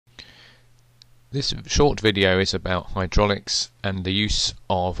This short video is about hydraulics and the use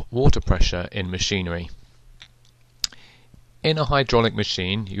of water pressure in machinery. In a hydraulic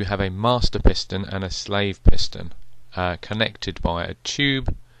machine you have a master piston and a slave piston connected by a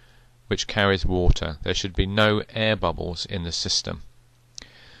tube which carries water. There should be no air bubbles in the system.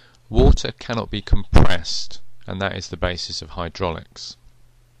 Water cannot be compressed, and that is the basis of hydraulics.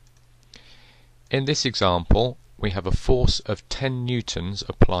 In this example we have a force of 10 newtons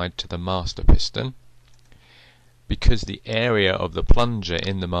applied to the master piston. Because the area of the plunger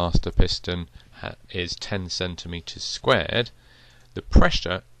in the master piston is 10 centimeters squared, the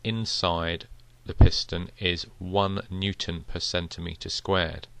pressure inside the piston is 1 newton per centimeter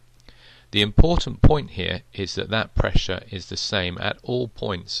squared. The important point here is that that pressure is the same at all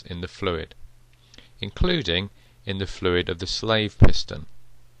points in the fluid, including in the fluid of the slave piston.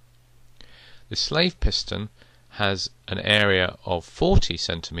 The slave piston has an area of 40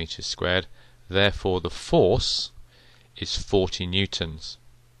 centimeters squared, therefore the force is 40 newtons.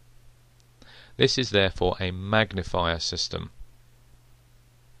 This is therefore a magnifier system.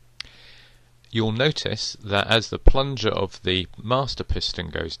 You'll notice that as the plunger of the master piston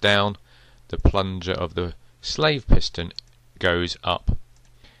goes down, the plunger of the slave piston goes up.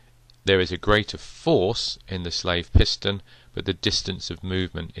 There is a greater force in the slave piston, but the distance of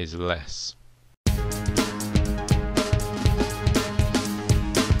movement is less.